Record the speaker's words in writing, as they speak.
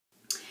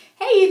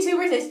Hey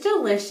YouTubers, it's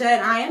Jalisha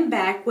and I am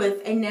back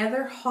with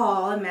another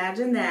haul,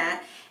 imagine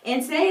that.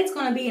 And today it's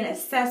going to be an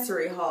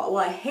accessory haul,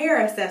 well a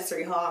hair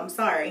accessory haul, I'm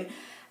sorry.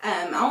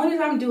 Only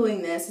reason I'm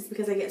doing this is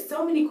because I get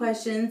so many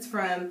questions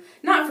from,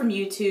 not from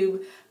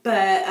YouTube,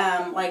 but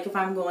like if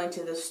I'm going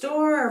to the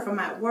store or if I'm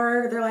at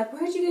work, they're like,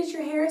 where'd you get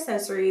your hair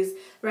accessories?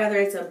 Whether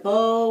it's a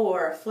bow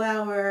or a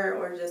flower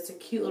or just a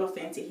cute little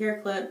fancy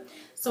hair clip.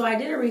 So I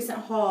did a recent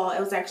haul,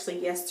 it was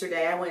actually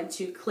yesterday. I went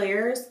to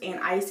Claire's and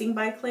Icing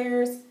by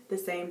Claire's the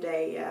same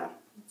day, yeah,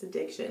 it's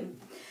addiction.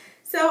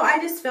 So I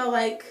just felt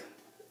like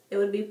it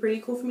would be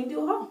pretty cool for me to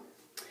do a haul.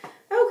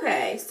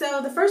 Okay,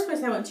 so the first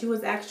place I went to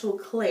was actual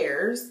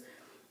Claire's,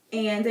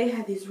 and they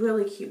had these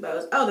really cute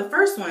bows. Oh, the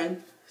first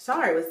one,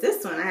 sorry, was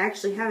this one. I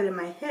actually have it in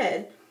my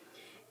head,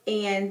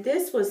 and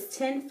this was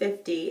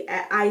 $10.50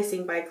 at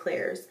Icing by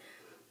Claire's.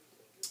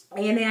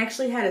 And they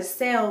actually had a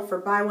sale for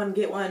buy one,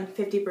 get one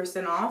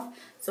 50% off.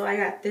 So I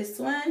got this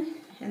one,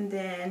 and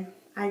then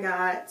I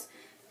got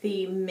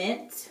the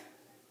mint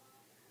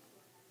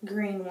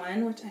green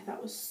one, which I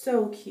thought was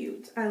so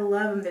cute. I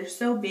love them. They're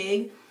so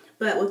big.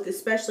 But with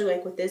especially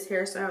like with this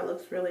hairstyle, it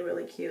looks really,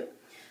 really cute.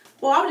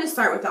 Well, I'll just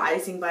start with the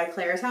Icing by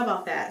Claire's. How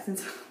about that,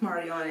 since I'm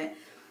already on it?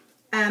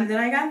 Then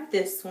I got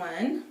this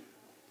one.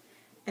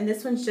 And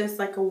this one's just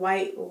like a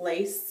white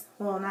lace.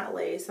 Well, not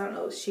lace. I don't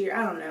know. Sheer.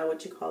 I don't know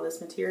what you call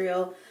this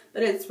material.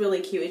 But it's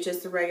really cute. It's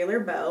just a regular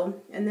bow.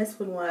 And this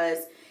one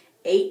was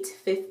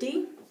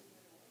 $8.50.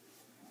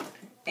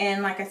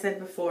 And like I said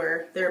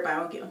before, they're buy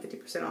one, get one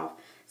 50% off.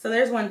 So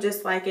there's one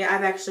just like it.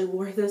 I've actually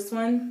wore this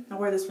one. I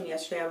wore this one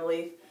yesterday, I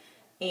believe.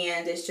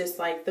 And it's just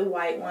like the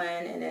white one,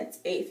 and it's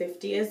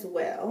 $8.50 as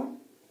well.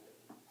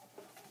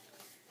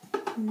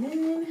 And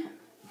then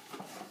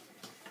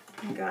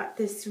I got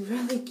this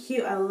really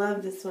cute, I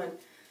love this one.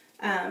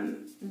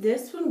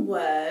 This one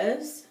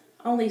was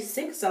only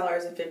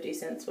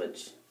 $6.50,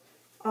 which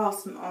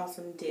awesome,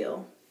 awesome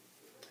deal.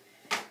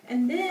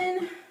 And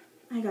then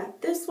I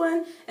got this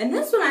one. And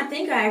this one I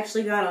think I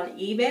actually got on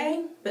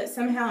eBay, but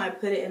somehow I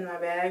put it in my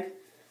bag.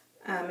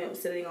 It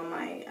was sitting on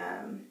my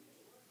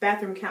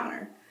bathroom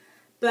counter.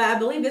 But I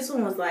believe this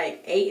one was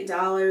like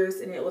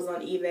 $8 and it was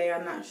on eBay.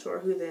 I'm not sure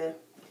who the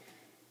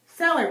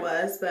seller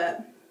was,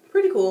 but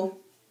pretty cool.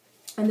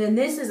 And then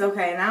this is,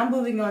 okay, now I'm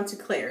moving on to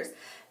Claire's.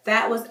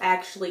 That was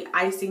actually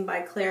Icing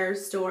by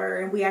Claire's store,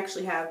 and we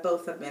actually have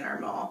both of them in our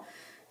mall.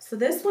 So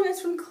this one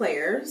is from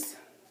Claire's.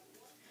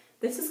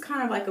 This is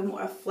kind of like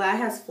a flat,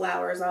 has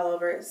flowers all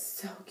over it. It's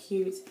so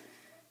cute.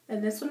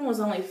 And this one was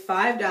only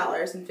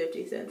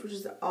 $5.50, which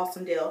is an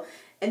awesome deal.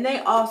 And they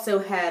also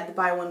had the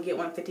buy one, get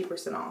one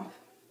 50% off.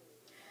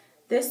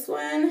 This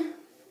one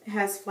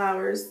has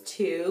flowers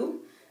too.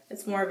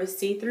 It's more of a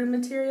see-through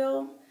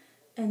material.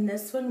 And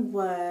this one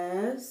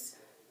was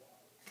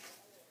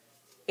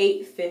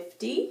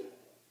 $8.50.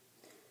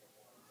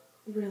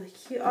 Really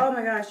cute. Oh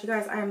my gosh, you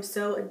guys, I am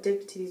so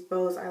addicted to these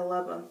bows. I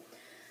love them.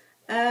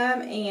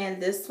 And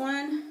this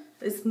one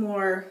is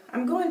more,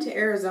 I'm going to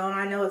Arizona.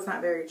 I know it's not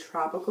very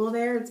tropical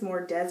there. It's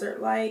more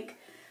desert-like.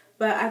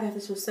 But I thought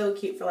this was so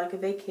cute for like a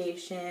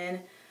vacation.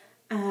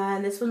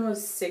 And this one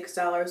was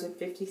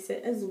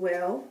 $6.50 as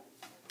well.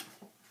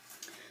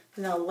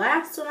 And the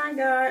last one I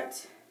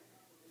got,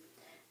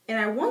 and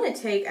I want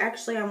to take,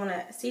 actually I want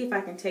to see if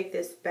I can take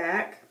this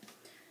back,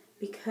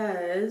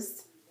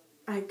 because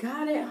I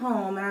got it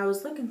home and I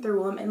was looking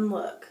through them, and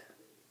look.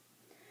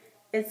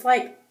 It's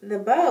like the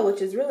bow,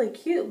 which is really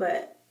cute,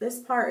 but this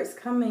part is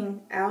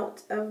coming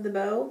out of the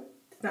bow.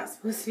 It's not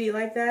supposed to be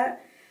like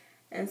that.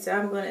 And so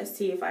I'm going to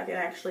see if I can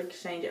actually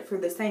exchange it for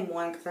the same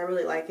one, because I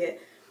really like it.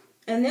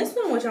 And this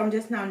one, which I'm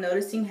just now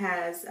noticing,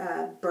 has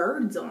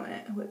birds on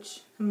it,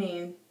 which, I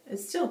mean,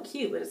 it's still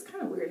cute, but it's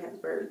kind of weird it has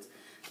birds.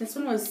 This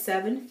one was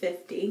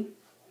 $7.50.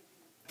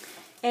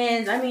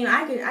 And, I mean,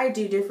 I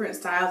do different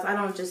styles. I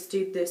don't just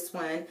do this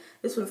one.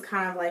 This one's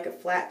kind of like a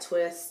flat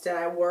twist that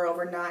I wore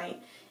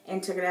overnight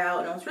and took it out,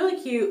 and it was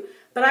really cute.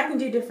 But I can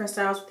do different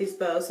styles with these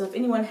bows. So if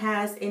anyone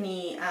has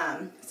any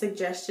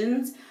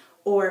suggestions,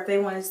 or if they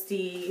want to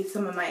see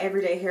some of my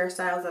everyday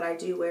hairstyles that I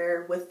do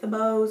wear with the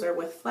bows or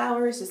with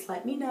flowers, just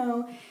let me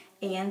know.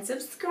 And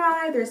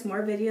subscribe. There's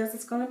more videos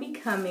that's going to be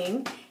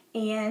coming.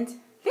 And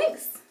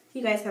thanks.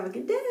 You guys have a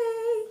good day.